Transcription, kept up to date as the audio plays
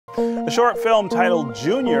The short film titled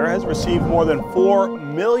Junior has received more than 4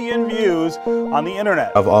 million views on the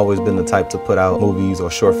internet. I've always been the type to put out movies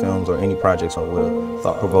or short films or any projects with a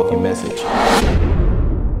thought-provoking message.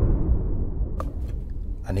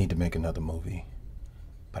 I need to make another movie,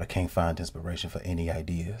 but I can't find inspiration for any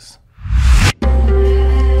ideas.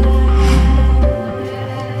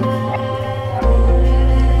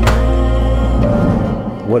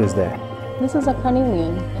 What is that? This is a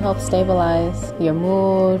carnelian. It helps stabilize your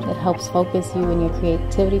mood. It helps focus you in your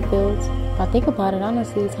creativity fields. If I think about it,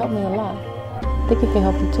 honestly, it's helped me a lot. I think it can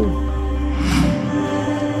help you too.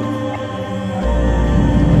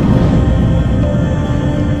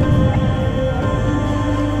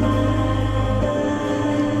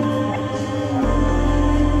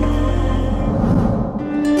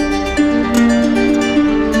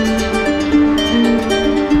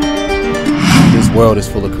 This world is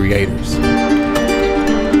full of creators.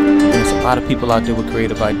 There's a lot of people out there with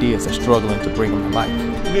creative ideas that's struggling to bring them to life.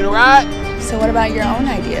 You need a ride? So what about your own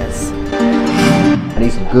ideas? I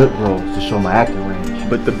need some good roles to show my acting range.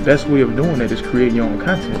 But the best way of doing that is creating your own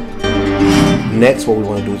content. Next, what we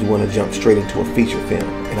want to do is we want to jump straight into a feature film,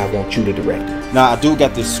 and I want you to direct it. Now, I do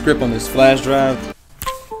got this script on this flash drive.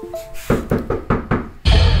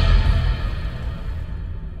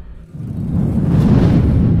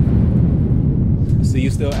 So you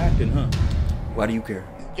still acting, huh? Why do you care?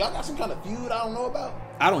 Y'all got some kind of feud I don't know about?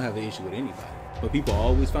 I don't have an issue with anybody, but people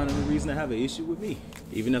always find a reason to have an issue with me,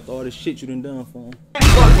 even after all the shit you done for them.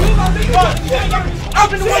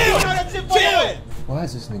 Why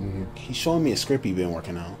is this nigga here? He's showing me a script he been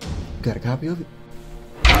working on. You got a copy of it?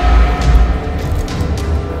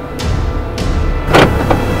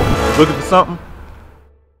 Looking for something?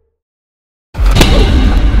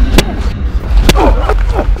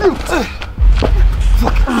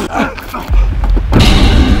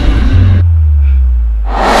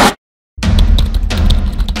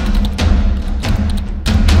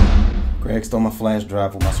 Greg stole my flash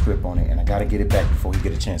drive with my script on it, and I gotta get it back before he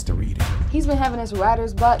get a chance to read it. He's been having this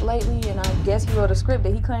writer's block lately, and I guess he wrote a script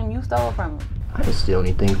that he claimed you stole from him. I didn't steal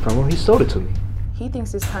anything from him. He sold it to me. He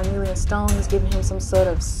thinks this carnelian stone is giving him some sort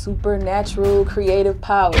of supernatural creative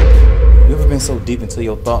power. You ever been so deep into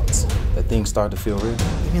your thoughts that things start to feel real?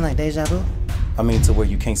 You mean like deja vu? I mean to where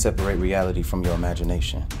you can't separate reality from your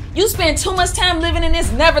imagination. You spend too much time living in this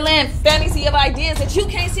Neverland fantasy of ideas that you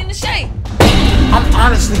can't seem to shape. I'm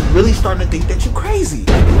honestly really starting to think that you're crazy.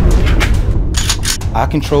 I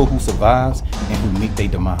control who survives and who meet their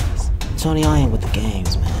demise. Tony, I ain't with the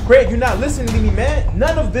games, man. Greg, you're not listening to me, man.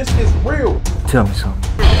 None of this is real. Tell me something.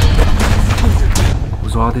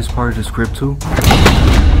 Was all this part of the script too?